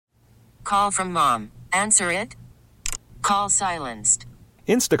Call from mom. Answer it. Call silenced.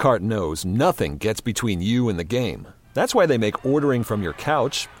 Instacart knows nothing gets between you and the game. That's why they make ordering from your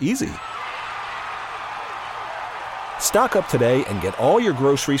couch easy. Stock up today and get all your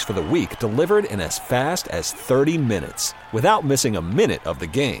groceries for the week delivered in as fast as 30 minutes without missing a minute of the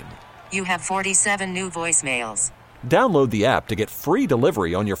game. You have 47 new voicemails. Download the app to get free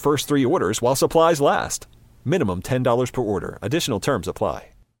delivery on your first 3 orders while supplies last. Minimum $10 per order. Additional terms apply.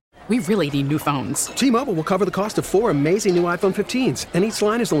 We really need new phones. T-Mobile will cover the cost of 4 amazing new iPhone 15s, and each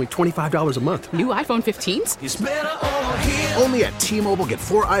line is only $25 a month. New iPhone 15s? It's better over here. Only at T-Mobile, get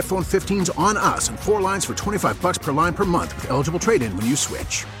 4 iPhone 15s on us and 4 lines for $25 per line per month with eligible trade-in when you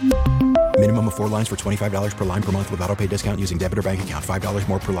switch. Minimum of 4 lines for $25 per line per month with autopay discount using debit or bank account. $5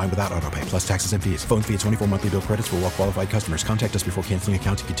 more per line without autopay, plus taxes and fees. Phone fee at 24 monthly bill credits for well-qualified customers. Contact us before canceling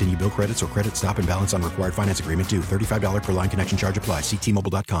account to continue bill credits or credit stop and balance on required finance agreement due. $35 per line connection charge applies. See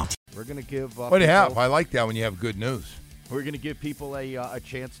T-Mobile.com. We're going to give what do you have? I like that when you have good news. We're going to give people a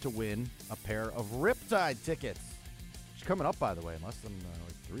chance to win a pair of Riptide tickets. It's coming up, by the way, in less than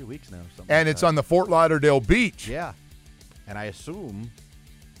 3 weeks now. Or something and like it's that. on the Fort Lauderdale beach. Yeah. And I assume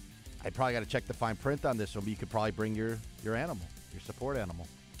I probably got to check the fine print on this, so you could probably bring your animal, your support animal.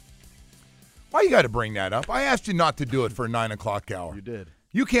 Why you got to bring that up? I asked you not to do it for a 9 o'clock hour. You did.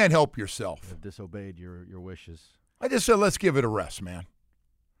 You can't help yourself. You disobeyed your wishes. I just said let's give it a rest, man.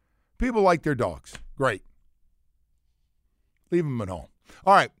 People like their dogs. Great. Leave them at home.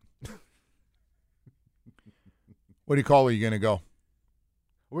 All right. What do you call it? Are you going to go?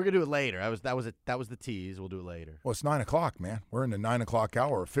 We're going to do it later. That was the tease. We'll do it later. Well, it's 9 o'clock, man. We're in the 9 o'clock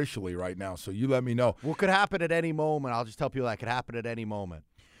hour officially right now, so you let me know. What could happen at any moment? I'll just tell people that could happen at any moment.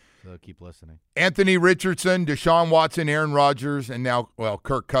 So keep listening. Anthony Richardson, Deshaun Watson, Aaron Rodgers, and now,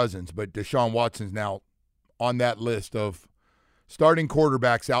 Kirk Cousins, but Deshaun Watson's now on that list of starting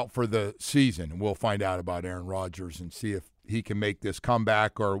quarterbacks out for the season. We'll find out about Aaron Rodgers and see if he can make this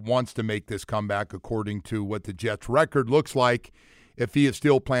comeback or wants to make this comeback according to what the Jets' record looks like, if he is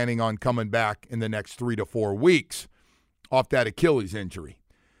still planning on coming back in the next 3 to 4 weeks off that Achilles injury.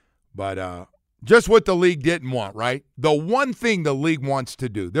 But just what the league didn't want, right? The one thing the league wants to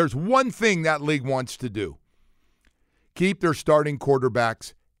do, there's one thing that league wants to do: keep their starting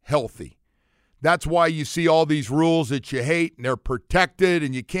quarterbacks healthy. That's why you see all these rules that you hate, and they're protected,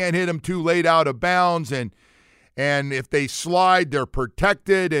 and you can't hit them too late out of bounds, and if they slide, they're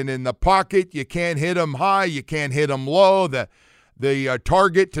protected, and in the pocket, you can't hit them high, you can't hit them low. The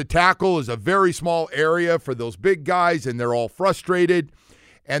target to tackle is a very small area for those big guys, and they're all frustrated.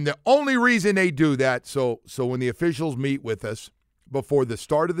 And the only reason they do that, so when the officials meet with us before the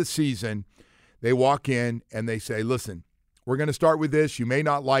start of the season, they walk in and they say, listen, we're going to start with this. You may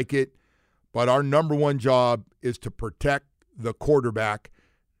not like it, but our number one job is to protect the quarterback.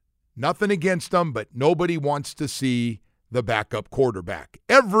 Nothing against them, but nobody wants to see the backup quarterback.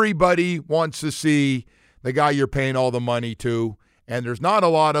 Everybody wants to see the guy you're paying all the money to, and there's not a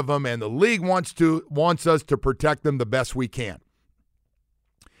lot of them, and the league wants us to protect them the best we can.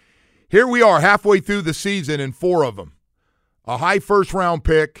 Here we are halfway through the season and 4 of them. A high first-round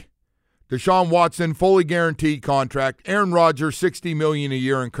pick, Deshaun Watson, fully guaranteed contract, Aaron Rodgers, $60 million a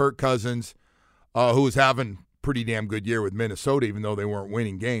year, and Kirk Cousins, who is having a pretty damn good year with Minnesota, even though they weren't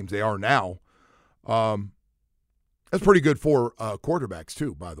winning games. They are now. That's pretty good for quarterbacks,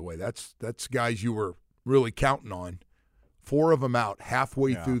 too, by the way. That's guys you were really counting on. 4 of them out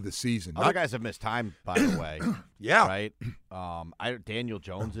halfway through the season. Other guys have missed time, by the way. Yeah. Right? Daniel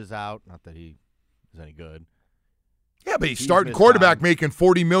Jones is out. Not that he is any good. Yeah, but he's starting quarterback time. Making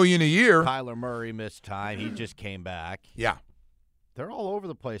 $40 million a year. Kyler Murray missed time. He just came back. Yeah. They're all over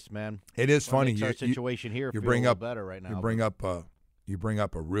the place, man. It is funny. Our situation here you bring up better right now. You bring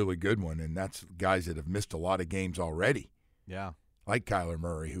up a really good one, and that's guys that have missed a lot of games already. Yeah. Like Kyler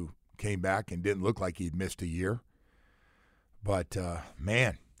Murray, who came back and didn't look like he'd missed a year. But,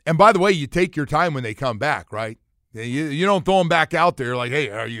 man. And by the way, you take your time when they come back, right? You don't throw them back out there like, hey,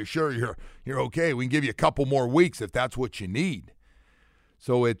 are you sure you're okay? We can give you a couple more weeks if that's what you need.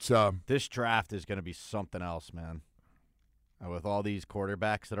 So it's this draft is going to be something else, man. With all these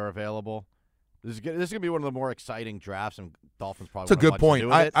quarterbacks that are available, this is going to be one of the more exciting drafts, and Dolphins probably. It's a good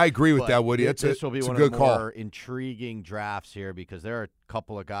point. I agree with that, Woody. This will be one of the more intriguing drafts here because there are a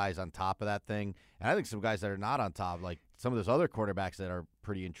couple of guys on top of that thing, and I think some guys that are not on top, like some of those other quarterbacks that are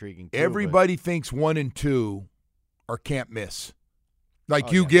pretty intriguing too. Everybody thinks 1 and 2 are can't miss.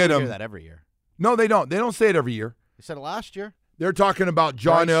 Like you get them. Hear that every year. No, they don't. They don't say it every year. They said it last year. They're talking about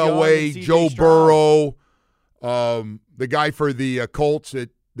John Elway, Joe Burrow, the guy for the Colts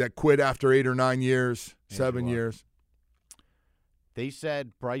that quit after 8 or 9 years, 7 years. They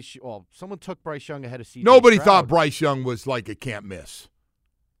said someone took Bryce Young ahead of C.J. Nobody Stroud. thought Bryce Young was like a can't miss.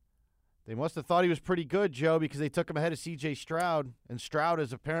 They must have thought he was pretty good, Joe, because they took him ahead of C.J. Stroud, and Stroud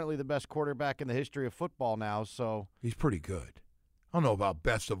is apparently the best quarterback in the history of football now. So he's pretty good. I don't know about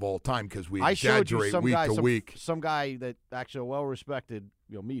best of all time because we I showed you exaggerate some week guy, to week. Some guy that actually a well-respected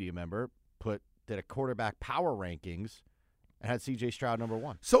media member did a quarterback power rankings and had C.J. Stroud number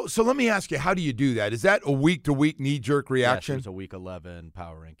 1. So let me ask you, how do you do that? Is that a week-to-week knee-jerk reaction? Yes, it was a Week 11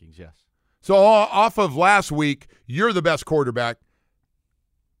 power rankings, yes. So off of last week, you're the best quarterback.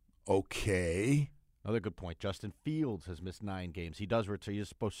 Okay. Another good point. Justin Fields has missed 9 games. He does return. He's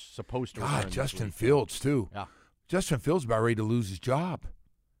supposed to return. God, this Justin week. Fields, too. Yeah. Justin Fields is about ready to lose his job.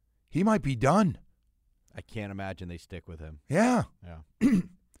 He might be done. I can't imagine they stick with him. Yeah. Yeah.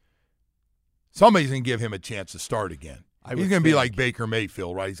 Somebody's going to give him a chance to start again. I He's would going to be think. like Baker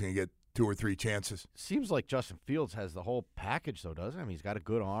Mayfield, right? He's going to get 2 or 3 chances. Seems like Justin Fields has the whole package, though, doesn't he? I mean, he's got a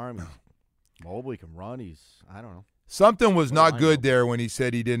good arm. He's mobile. He can run. I don't know. Something was What not do I good know? there when he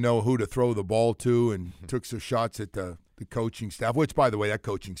said he didn't know who to throw the ball to and took some shots at the coaching staff, which, by the way, that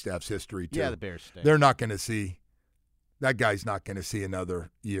coaching staff's history, too. Yeah, the Bears stink. They're not going to see – that guy's not going to see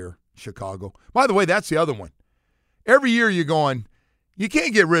another year, Chicago. By the way, that's the other one. Every year you're going, you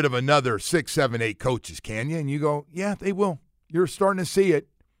can't get rid of another 6, 7, 8 coaches, can you? And you go, yeah, they will. You're starting to see it.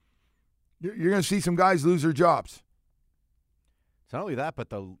 You're going to see some guys lose their jobs. It's not only that, but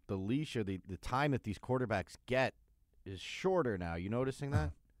the leash or the time that these quarterbacks get is shorter now. You noticing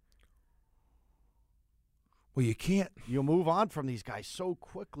that? Well, you can't. You'll move on from these guys so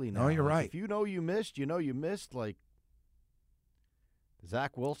quickly now. No, you're Like, right. If you know you missed, you missed. Like the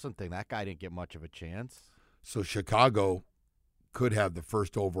Zach Wilson thing, that guy didn't get much of a chance. So Chicago could have the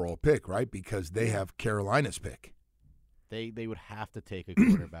first overall pick, right? Because they have Carolina's pick. They would have to take a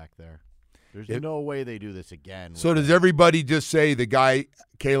quarterback there. There's no way they do this again. So does everybody just say the guy,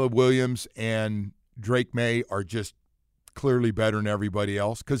 Caleb Williams and Drake May, are just clearly better than everybody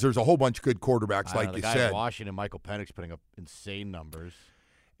else? Because there's a whole bunch of good quarterbacks, like the you guy said. in Washington, Michael Penix, putting up insane numbers.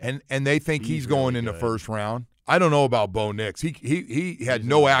 And they think he's He's going really in the good. first round. I don't know about Bo Nix. He had He's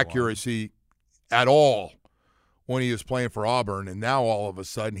no another one. accuracy at all when he was playing for Auburn, and now all of a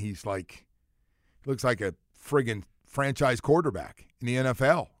sudden he's like, looks like a friggin' franchise quarterback in the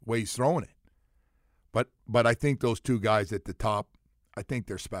NFL, the way he's throwing it. But I think those two guys at the top, I think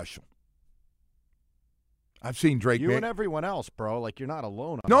they're special. I've seen Drake You May. and everyone else, bro. Like, you're not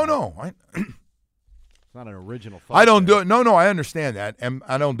alone on No. It's not an original thought. I don't there. do it. No, I understand that. And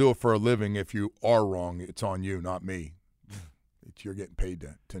I don't do it for a living. If you are wrong, it's on you, not me. You're getting paid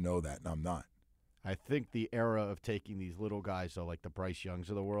to know that, and I'm not. I think the era of taking these little guys, though, like the Bryce Youngs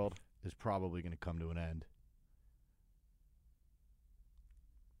of the world, is probably going to come to an end.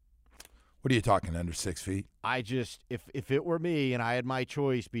 What are you talking, under 6 feet? I just, if it were me and I had my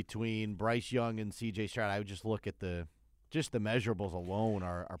choice between Bryce Young and C.J. Stroud, I would just look at the measurables alone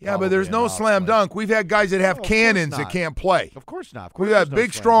are Yeah, but there's no enough. slam Like, dunk. We've had guys that have No, of course cannons that not. can't play. Of course not. Of course We've had there's no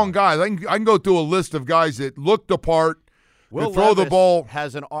big, slam strong dunk. guys. I can go through a list of guys that look the part, Will that throw the Levis ball.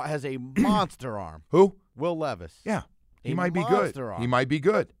 has a monster arm. Who? Will Levis. Yeah, he A might be good. monster arm. He might be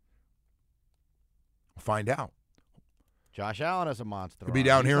good. We'll find out. Josh Allen has a monster He'll be arm.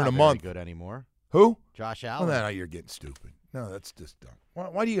 down He's here in not a very month. good anymore. Who? Josh Well, Allen. now you're getting stupid. No, that's just dumb.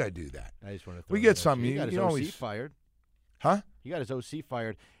 Why do you got to do that? I just want to. We throw get it at something. He got his You OC always- fired. Huh? He got his OC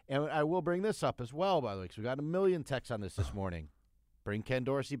fired. And I will bring this up as well, by the way, because we got a million texts on this morning. Bring Ken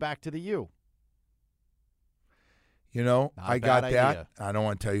Dorsey back to the U. You know, Not a I got bad that. idea. I don't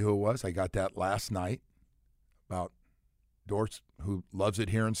want to tell you who it was. I got that last night about Dortz, who loves it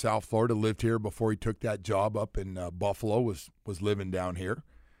here in South Florida, lived here before he took that job up in Buffalo, was living down here.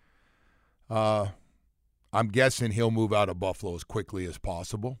 I'm guessing he'll move out of Buffalo as quickly as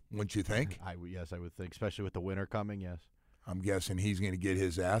possible, wouldn't you think? Yes, I would think, especially with the winter coming, yes. I'm guessing he's going to get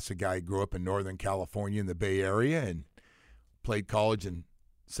his ass. A guy who grew up in Northern California in the Bay Area and played college in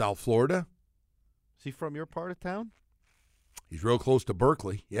South Florida. Is he from your part of town? He's real close to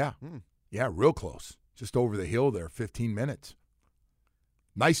Berkeley. Yeah. Hmm. Yeah, real close. Just over the hill there, 15 minutes.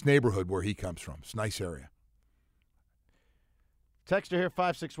 Nice neighborhood where he comes from. It's a nice area. Texter here,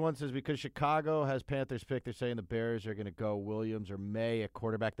 561, says because Chicago has Panthers pick, they're saying the Bears are going to go Williams or May at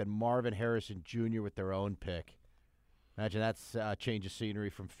quarterback, then Marvin Harrison Jr. with their own pick. Imagine that's a change of scenery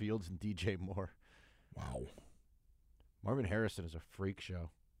from Fields and DJ Moore. Wow. Marvin Harrison is a freak show.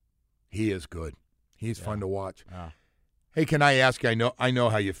 He is good. He's fun to watch. Ah. Hey, can I ask you, I know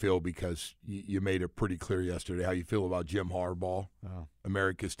how you feel because you made it pretty clear yesterday how you feel about Jim Harbaugh,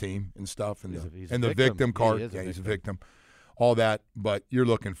 America's team and stuff, and He's a the victim. victim card. He is a He's a victim. victim. All that, but you're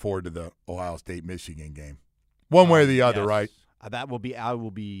looking forward to the Ohio State-Michigan game. One way or the other, Yes. right? I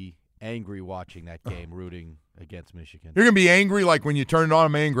will be angry watching that game, rooting against Michigan. You're going to be angry like when you turn it on,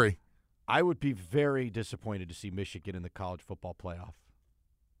 I'm angry. I would be very disappointed to see Michigan in the college football playoff.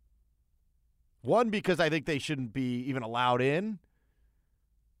 One, because I think they shouldn't be even allowed in.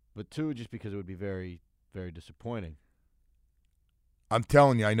 But two, just because it would be very, very disappointing. I'm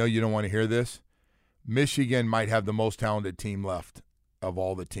telling you, I know you don't want to hear this. Michigan might have the most talented team left of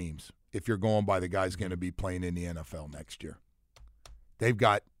all the teams if you're going by the guys going to be playing in the NFL next year. They've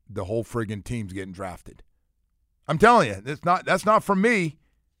got the whole friggin' teams getting drafted. I'm telling you, that's not from me.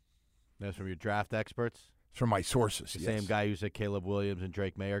 That's from your draft experts? It's from my sources. The same guy who said Caleb Williams and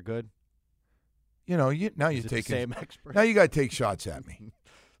Drake May are good? Now you're taking the same expert. Now you got to take shots at me.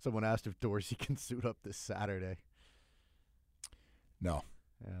 Someone asked if Dorsey can suit up this Saturday. No.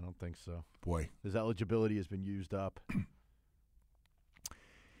 Yeah, I don't think so. Boy. His eligibility has been used up.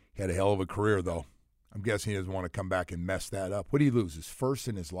 He had a hell of a career, though. I'm guessing he doesn't want to come back and mess that up. What did he lose? His first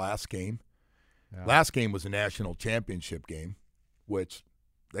and his last game? Yeah. Last game was a national championship game, which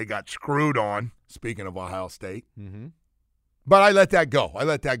they got screwed on, speaking of Ohio State. Mm-hmm. But I let that go. I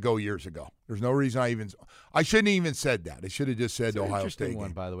let that go years ago. There's no reason I shouldn't have even said that. I should have just said Ohio State one,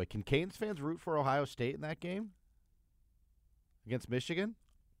 game. By the way. Can Canes fans root for Ohio State in that game against Michigan?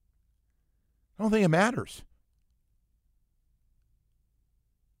 I don't think it matters.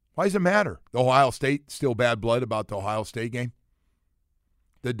 Why does it matter? The Ohio State, still bad blood about the Ohio State game?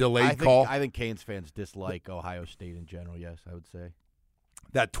 The delayed call? I think Canes fans dislike Ohio State in general, yes, I would say.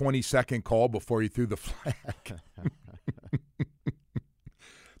 That 20-second call before he threw the flag.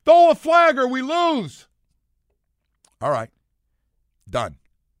 Throw a flag or we lose. All right. Done.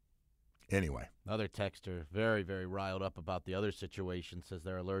 Anyway. Another texter, very, very riled up about the other situation, says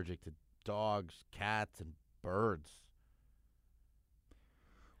they're allergic to dogs, cats, and birds.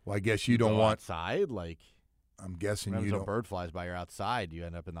 Well, I guess you don't want outside. Like, I'm guessing you don't. A bird flies by your outside. You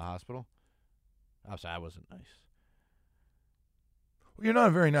end up in the hospital. Outside wasn't nice. Well, you're not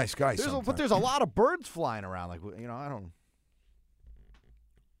a very nice guy. But there's a lot of birds flying around. Like, I don't.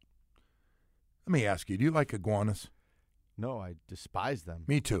 Let me ask you: do you like iguanas? No, I despise them.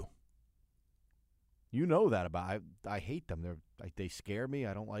 Me too. You know that about. I hate them. They scare me.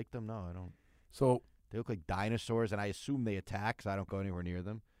 I don't like them. No, I don't. So they look like dinosaurs, and I assume they attack, because I don't go anywhere near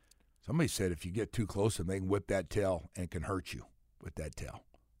them. Somebody said if you get too close to them, they can whip that tail and can hurt you with that tail.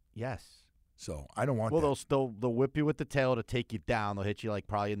 Yes. So I don't want that. Well, they'll whip you with the tail to take you down. They'll hit you like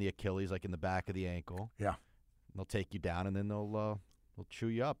probably in the Achilles, like in the back of the ankle. Yeah. They'll take you down, and then they'll chew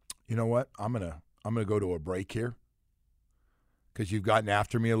you up. You know what? I'm gonna go to a break here because you've gotten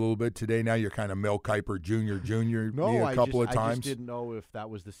after me a little bit today. Now you're kind of Mel Kiper Jr. me a couple of times. I just didn't know if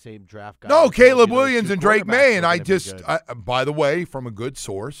that was the same draft guy. No, Caleb Williams and Drake May, and by the way, from a good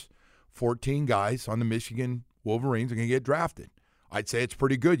source, 14 guys on the Michigan Wolverines are going to get drafted. I'd say it's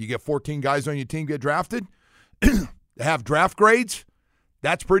pretty good. You get 14 guys on your team get drafted, have draft grades.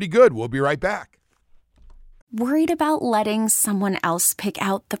 That's pretty good. We'll be right back. Worried about letting someone else pick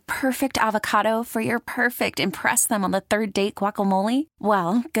out the perfect avocado for your perfect impress them on the third date guacamole?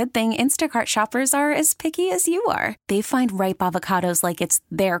 Well, good thing Instacart shoppers are as picky as you are. They find ripe avocados like it's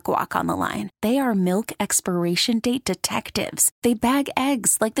their guac on the line. They are milk expiration date detectives. They bag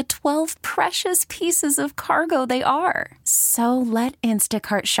eggs like the 12 precious pieces of cargo they are. So let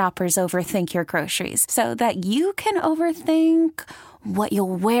Instacart shoppers overthink your groceries so that you can overthink what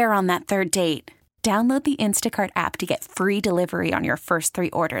you'll wear on that third date. Download the Instacart app to get free delivery on your first 3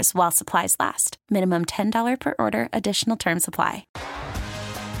 orders while supplies last. Minimum $10 per order. Additional terms apply.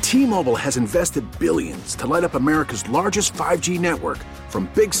 T-Mobile has invested billions to light up America's largest 5G network, from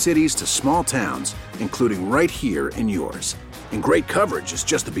big cities to small towns, including right here in yours. And great coverage is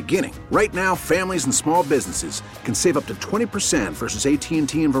just the beginning. Right now, families and small businesses can save up to 20% versus AT&T and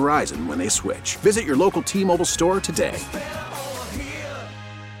Verizon when they switch. Visit your local T-Mobile store today.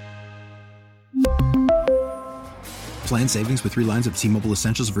 Plan savings with 3 lines of T-Mobile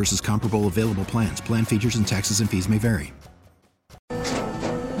Essentials versus comparable available plans. Plan features and taxes and fees may vary.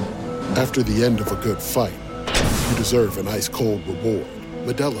 After the end of a good fight, you deserve an ice-cold reward.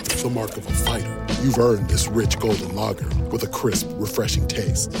 Modelo is the mark of a fighter. You've earned this rich golden lager with a crisp, refreshing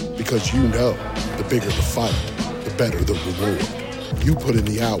taste. Because you know, the bigger the fight, the better the reward. You put in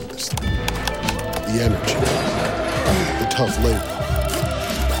the hours, the energy, the tough labor.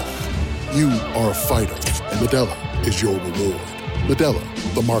 You are a fighter, and Modelo is your reward.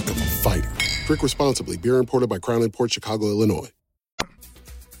 Modelo, the mark of a fighter. Drink responsibly. Beer imported by Crown Imports, Chicago, Illinois.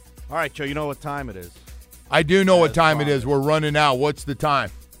 All right, Joe, you know what time it is. I do know what time it is. We're running out. What's the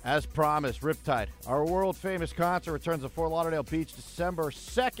time? As promised, Riptide, our world-famous concert, returns to Fort Lauderdale Beach December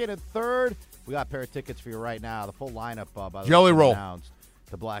 2nd and 3rd. We got a pair of tickets for you right now. The full lineup, by the way, Jelly Roll. announced.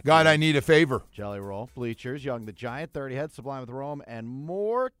 The Black God, Keys. I need a favor. Jelly Roll, Bleachers, Young the Giant, 30 Head, Sublime with Rome, and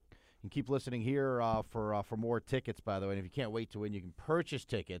more. You can keep listening here for more tickets, by the way. And if you can't wait to win, you can purchase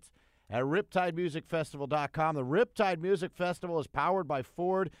tickets at RiptideMusicFestival.com. The Riptide Music Festival is powered by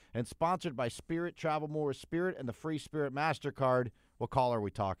Ford and sponsored by Spirit. Travel more with Spirit and the free Spirit MasterCard. What caller are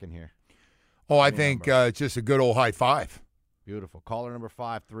we talking here? Oh, I think it's just a good old high five. Beautiful. Caller number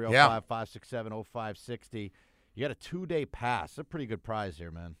 5, 305-567-0560. You got a 2-day pass. That's a pretty good prize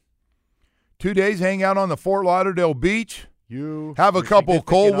here, man. 2 days, hang out on the Fort Lauderdale beach. You have a couple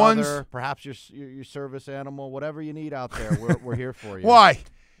cold ones. Perhaps your service animal, whatever you need out there, we're here for you. Why?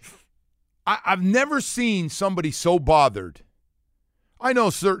 I've never seen somebody so bothered. I know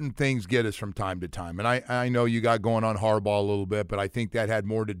certain things get us from time to time, and I know you got going on Harbaugh a little bit, but I think that had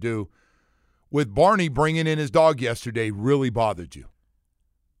more to do with Barney bringing in his dog yesterday really bothered you.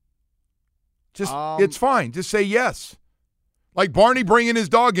 Just it's fine. Just say yes. Like Barney bringing his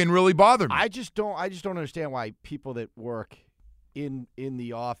dog in really bothered me. I just don't understand why people that work in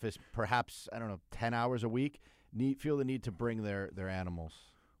the office, perhaps 10 hours a week, feel the need to bring their animals.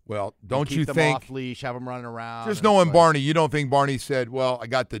 Well, don't keep you them think off leash, have them running around? Just knowing Barney, you don't think Barney said, "Well, I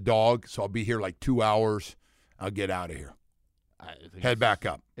got the dog, so I'll be here like 2 hours. I'll get out of here. Head back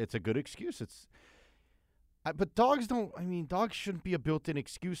up." It's a good excuse. But dogs don't. I mean, dogs shouldn't be a built-in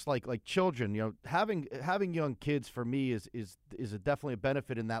excuse like children. You know, having young kids for me is definitely a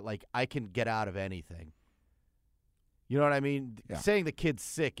benefit in that I can get out of anything. You know what I mean? Yeah. Saying the kid's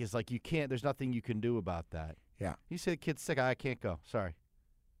sick is like you can't. There's nothing you can do about that. Yeah. You say the kid's sick, I can't go. Sorry.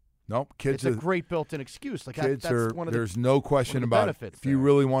 Nope. Kids. It's a great built-in excuse. Kids that's are. one of There's no question about it. If you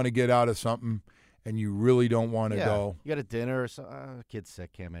really want to get out of something and you really don't want to go, you got a dinner or kid's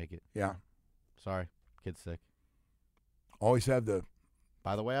sick, can't make it. Yeah. Sorry. Kid's sick. Always have the.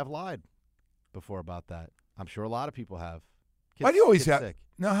 By the way, I've lied before about that. I'm sure a lot of people have. Why do you always have? Sick.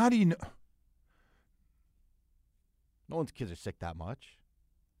 No, how do you know? No one's kids are sick that much.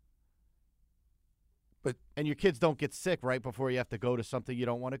 And your kids don't get sick right before you have to go to something you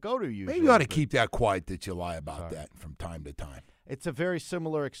don't want to go to usually. Maybe you ought to keep that quiet that you lie about that from time to time. It's a very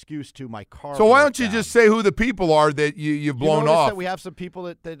similar excuse to my car. So why don't you just say who the people are that you've blown off? That we have some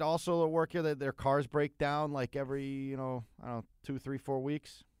people that also work here that their cars break down like every, 2, 3, 4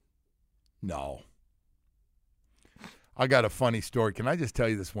 weeks? No. I got a funny story. Can I just tell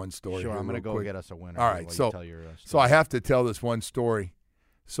you this one story? Sure, I'm going to go quick? Get us a winner. All right, so I have to tell this one story.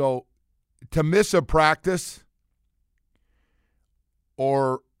 So to miss a practice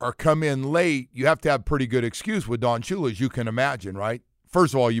or come in late, you have to have a pretty good excuse with Don Shula, as you can imagine, right?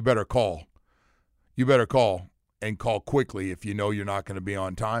 First of all, you better call. You better call and call quickly if you know you're not going to be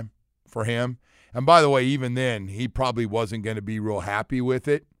on time for him. And by the way, even then, he probably wasn't going to be real happy with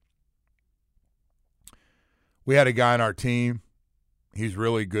it. We had a guy on our team. He's a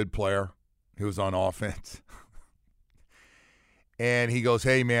really good player. He was on offense. And he goes,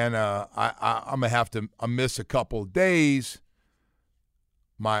 "Hey, man, I'm going to have to miss a couple of days.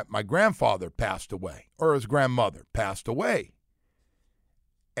 My grandfather passed away, or his grandmother passed away."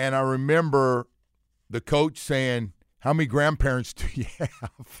 And I remember the coach saying, "How many grandparents do you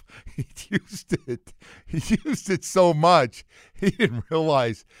have?" He used it so much, he didn't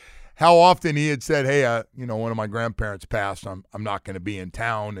realize how often he had said, "Hey, one of my grandparents passed. I'm not going to be in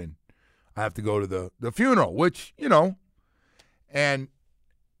town, and I have to go to the funeral," which, And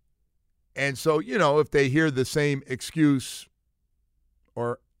so, if they hear the same excuse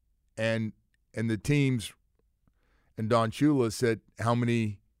and the teams, and Don Shula said, "How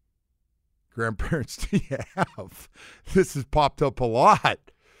many grandparents do you have?" This has popped up a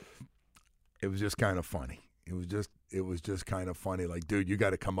lot. It was just kind of funny. It was just kind of funny. Like, dude, you got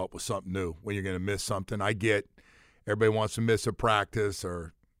to come up with something new when you're going to miss something. I get everybody wants to miss a practice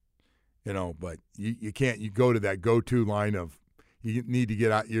or, but you can't. You go to that go-to line of, you need to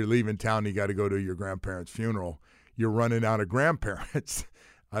get out. You're leaving town. You got to go to your grandparents' funeral. You're running out of grandparents.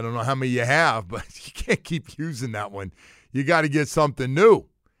 I don't know how many you have, but you can't keep using that one. You got to get something new,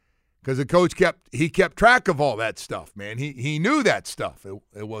 because the coach kept track of all that stuff. Man, he knew that stuff.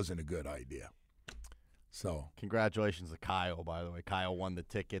 It wasn't a good idea. So congratulations to Kyle. By the way, Kyle won the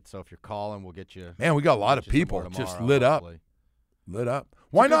ticket. So if you're calling, we'll get you. Man, we got a lot of people just lit hopefully. up.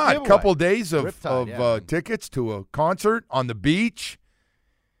 Why not? A couple days of Riptide, tickets to a concert on the beach.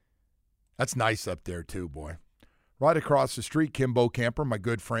 That's nice up there too, boy. Right across the street, Kimbo Camper, my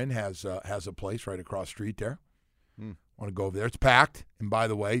good friend, has a place right across the street there. Want to go over there? It's packed. And by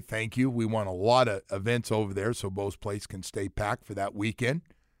the way, thank you. We want a lot of events over there, so Bo's Place can stay packed for that weekend.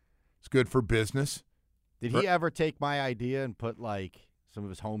 It's good for business. Did he ever take my idea and put some of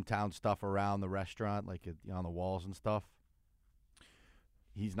his hometown stuff around the restaurant, like on the walls and stuff.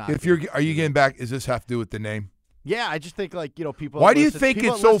 He's not. Are you getting back? Does this have to do with the name? Yeah, I just think people. Why do you think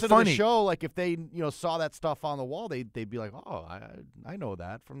it's so funny? To the show, like if they saw that stuff on the wall, they'd be like, oh, I know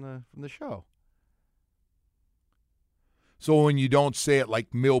that from the show. So when you don't say it like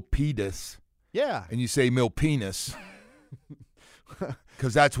Milpitas, yeah, and you say Milpenis,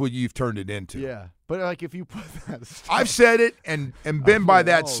 because that's what you've turned it into. Yeah, but like if you put that stuff, I've said it and been by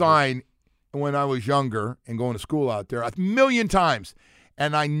that sign when I was younger and going to school out there 1,000,000 times,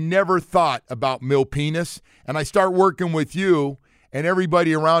 and I never thought about Milpenis. And I start working with you, and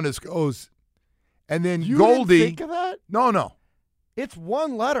everybody around us goes, and then you Goldie. Didn't think of that? No, it's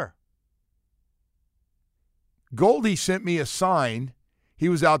one letter. Goldie sent me a sign. He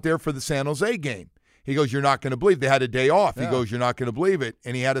was out there for the San Jose game. He goes, you're not going to believe. They had a day off. Yeah. He goes, you're not going to believe it.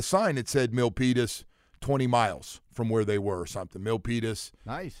 And he had a sign that said Milpitas 20 miles from where they were or something. Milpitas.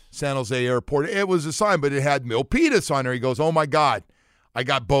 Nice. San Jose Airport. It was a sign, but it had Milpitas on there. He goes, oh, my God, I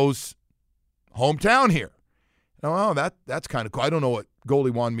got Bo's hometown here. And that's kind of cool. I don't know what Goldie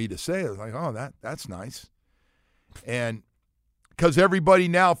wanted me to say. I was like, oh, that's nice. And because everybody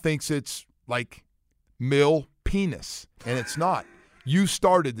now thinks it's like Milpenis, and it's not. You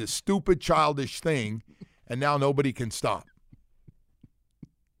started this stupid, childish thing, and now nobody can stop.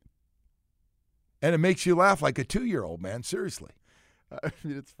 And it makes you laugh like a 2-year-old, man. Seriously. I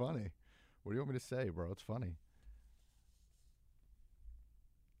mean, it's funny. What do you want me to say, bro? It's funny.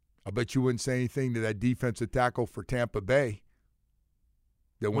 I bet you wouldn't say anything to that defensive tackle for Tampa Bay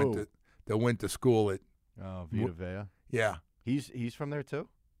that went to school at Vita Vea. Yeah. He's from there too?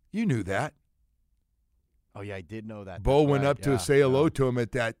 You knew that. Oh, yeah, I did know that. Bo went up to say hello to him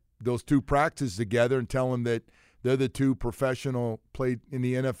at those two practices together and tell him that they're the two professional played in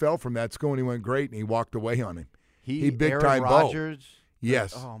the NFL from that school, and he went great, and he walked away on him. He big Aaron time Rodgers? Bo.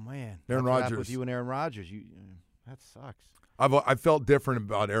 Yes. Oh, man. Aaron Rodgers. With you and Aaron Rodgers. That sucks. I felt different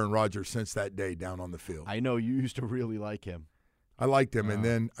about Aaron Rodgers since that day down on the field. I know you used to really like him. I liked him, and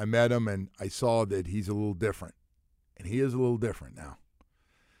then I met him, and I saw that he's a little different, and he is a little different now.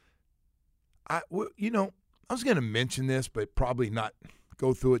 I was going to mention this, but probably not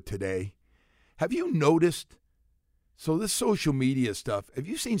go through it today. Have you noticed, so this social media stuff, have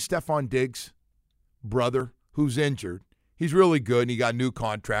you seen Stephon Diggs' brother who's injured? He's really good, and he got a new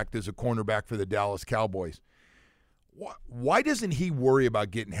contract as a cornerback for the Dallas Cowboys. Why doesn't he worry about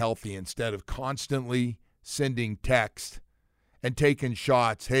getting healthy instead of constantly sending text and taking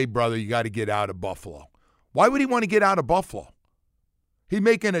shots? Hey, brother, you got to get out of Buffalo. Why would he want to get out of Buffalo? He's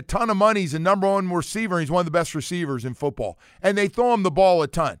making a ton of money. He's the number one receiver. He's one of the best receivers in football. And they throw him the ball a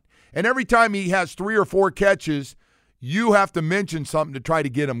ton. And every time he has 3 or 4 catches, you have to mention something to try to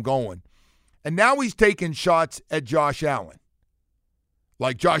get him going. And now he's taking shots at Josh Allen.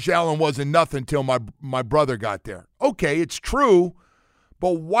 Like Josh Allen wasn't nothing until my brother got there. Okay, it's true,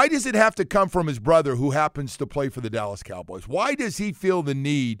 but why does it have to come from his brother who happens to play for the Dallas Cowboys? Why does he feel the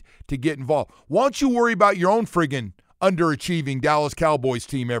need to get involved? Why don't you worry about your own friggin' underachieving Dallas Cowboys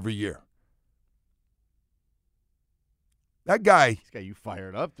team every year? That guy. He's got you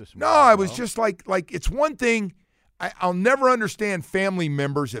fired up this morning. No, I was just like it's one thing. I'll never understand family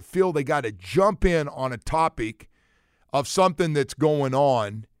members that feel they got to jump in on a topic of something that's going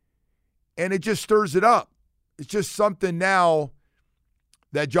on, and it just stirs it up. It's just something now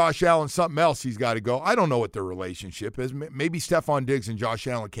that Josh Allen, something else he's got to go. I don't know what their relationship is. Maybe Stephon Diggs and Josh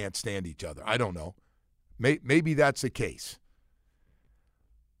Allen can't stand each other. I don't know. Maybe that's the case.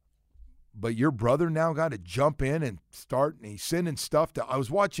 But your brother now got to jump in and start, and he's sending stuff to – I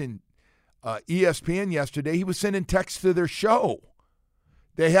was watching ESPN yesterday. He was sending texts to their show.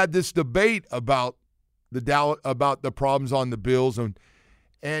 They had this debate about the problems on the Bills, and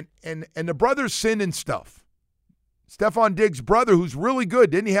the brother's sending stuff. Stephon Diggs' brother, who's really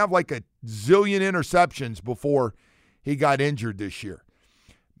good, didn't he have like a zillion interceptions before he got injured this year?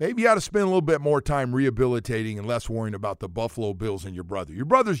 Maybe you ought to spend a little bit more time rehabilitating and less worrying about the Buffalo Bills and your brother. Your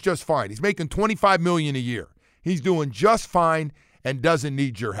brother's just fine. He's making $25 million a year. He's doing just fine and doesn't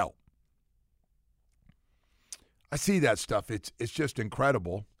need your help. I see that stuff. It's just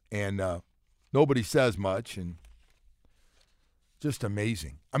incredible, and nobody says much, and just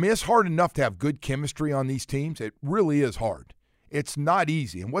amazing. I mean, it's hard enough to have good chemistry on these teams. It really is hard. It's not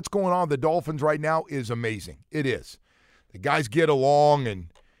easy. And what's going on with the Dolphins right now is amazing. It is. The guys get along,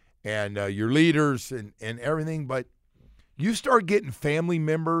 and your leaders and everything, but you start getting family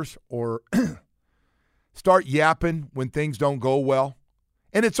members or start yapping when things don't go well.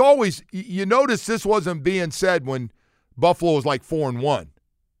 And it's always, you notice this wasn't being said when Buffalo was like 4-1.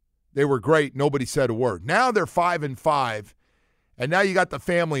 They were great. Nobody said a word. Now they're 5-5, And now you got the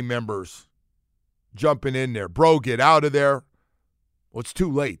family members jumping in there. Bro, get out of there. Well, it's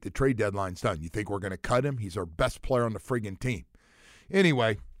too late. The trade deadline's done. You think we're going to cut him? He's our best player on the friggin' team.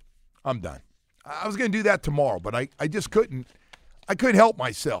 Anyway, I'm done. I was going to do that tomorrow, but I just couldn't. I couldn't help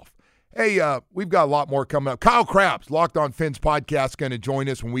myself. Hey, we've got a lot more coming up. Kyle Crabbs, Locked On Fins podcast, going to join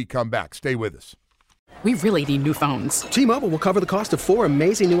us when we come back. Stay with us. We really need new phones. T-Mobile will cover the cost of 4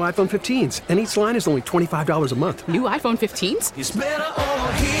 amazing new iPhone 15s, and each line is only $25 a month. New iPhone 15s? It's better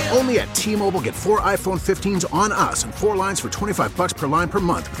over here. Only at T-Mobile, get 4 iPhone 15s on us and 4 lines for $25 per line per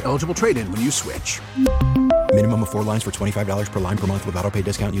month with eligible trade-in when you switch. Minimum of 4 lines for $25 per line per month with autopay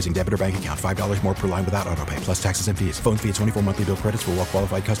discount using debit or bank account. $5 more per line without autopay, plus taxes and fees. Phone fee at 24 monthly bill credits for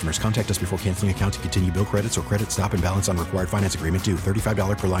well-qualified customers. Contact us before canceling account to continue bill credits or credit stop and balance on required finance agreement due.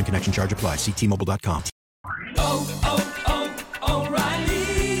 $35 per line connection charge applies. See T-Mobile.com.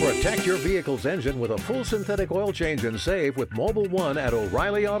 O'Reilly. Protect your vehicle's engine with a full synthetic oil change and save with Mobil 1 at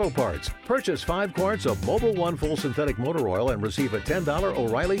O'Reilly Auto Parts. Purchase 5 quarts of Mobil 1 full synthetic motor oil and receive a $10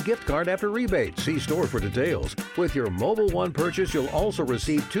 O'Reilly gift card after rebate. See store for details. With your Mobil 1 purchase, you'll also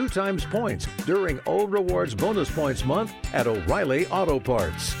receive 2 times points during O Rewards Bonus Points Month at O'Reilly Auto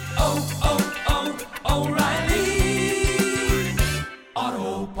Parts. O'Reilly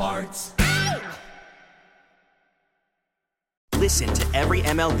Auto Parts. Listen to every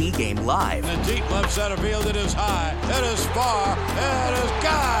MLB game live. In the deep left center field, it is high, it is far, it is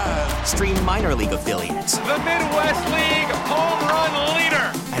gone. Stream minor league affiliates. The Midwest League home run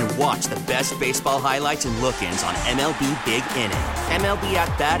leader. And watch the best baseball highlights and look-ins on MLB Big Inning. MLB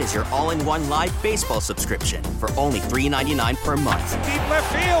At Bat is your all-in-one live baseball subscription for only $3.99 per month. Deep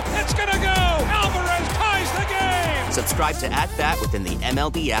left field, it's gonna go. Alvarez ties the game. Subscribe to At Bat within the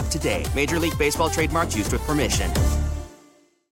MLB app today. Major League Baseball trademarks used with permission.